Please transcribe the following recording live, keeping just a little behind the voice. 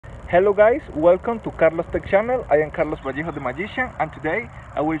Hello guys, welcome to Carloz Tech Channel. I am Carlos Vallejo the Magician, and today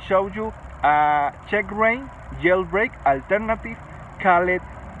I will show you a check-rain jailbreak alternative called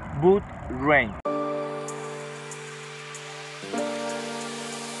BootRa1n.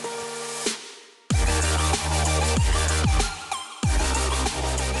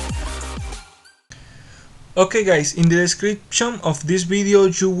 Okay guys, in the description of this video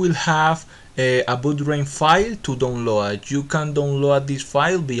you will have a BootRa1n file to download. You can download this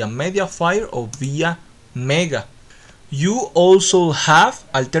file via media file or via mega. You also have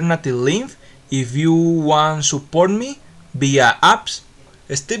alternative link if you want support me via apps.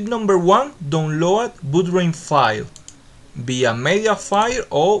 Step number 1, download BootRa1n file via media file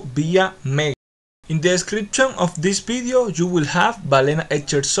or via mega. In the description of this video you will have Balena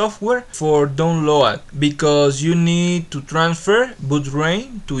Etcher software for download, because you need to transfer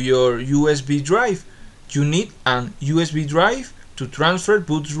BootRa1n to your USB drive. You need an USB drive to transfer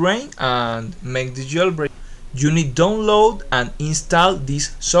BootRa1n and make the jailbreak. You need to download and install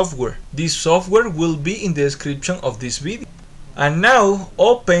this software. This software will be in the description of this video. And now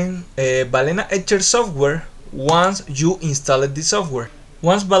open Balena Etcher software once you install the software.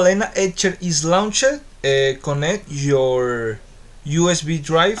 Once Balena Etcher is launched, connect your USB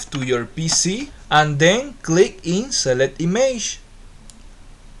drive to your PC and then click in Select Image.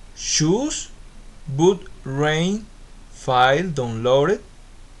 Choose BootRa1n file downloaded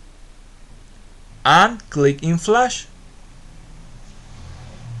and click in Flash.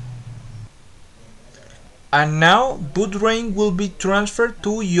 And now BootRa1n will be transferred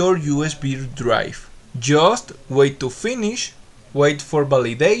to your USB drive. Just wait to finish. Wait for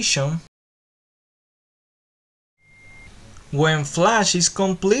validation. When Flash is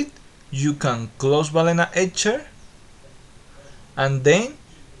complete, you can close Balena Etcher, and then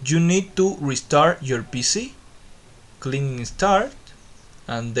you need to restart your PC. Click in Start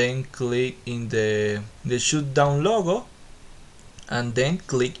and then click in the shutdown logo and then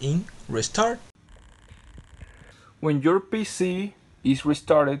click in Restart. When your PC is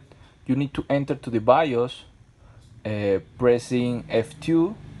restarted, you need to enter to the BIOS, pressing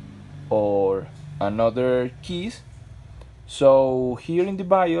F2 or another keys. So here in the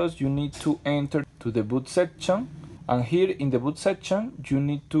BIOS you need to enter to the boot section, and here in the boot section you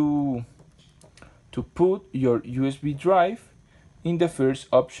need to put your USB drive in the first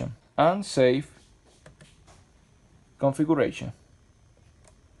option and save configuration.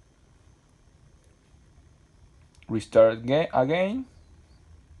 Restart again.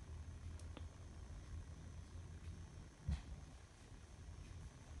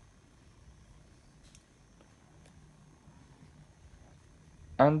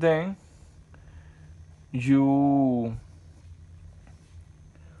 And then you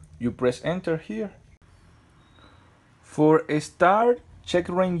press enter here. For a start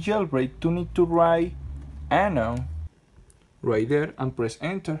check-rain jailbreak, you need to write anon right there and press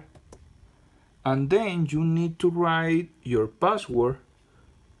enter. And then you need to write your password,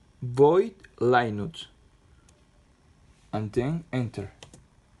 void Linux, and then enter.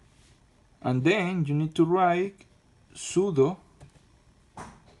 And then you need to write sudo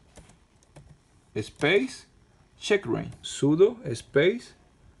space check-rain, sudo space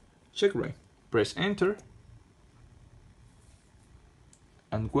check-rain. Press enter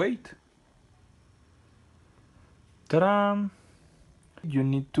and wait. Ta-da! You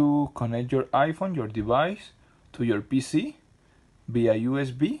need to connect your iPhone, your device, to your PC via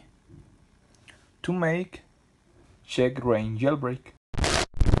USB to make check-rain jailbreak.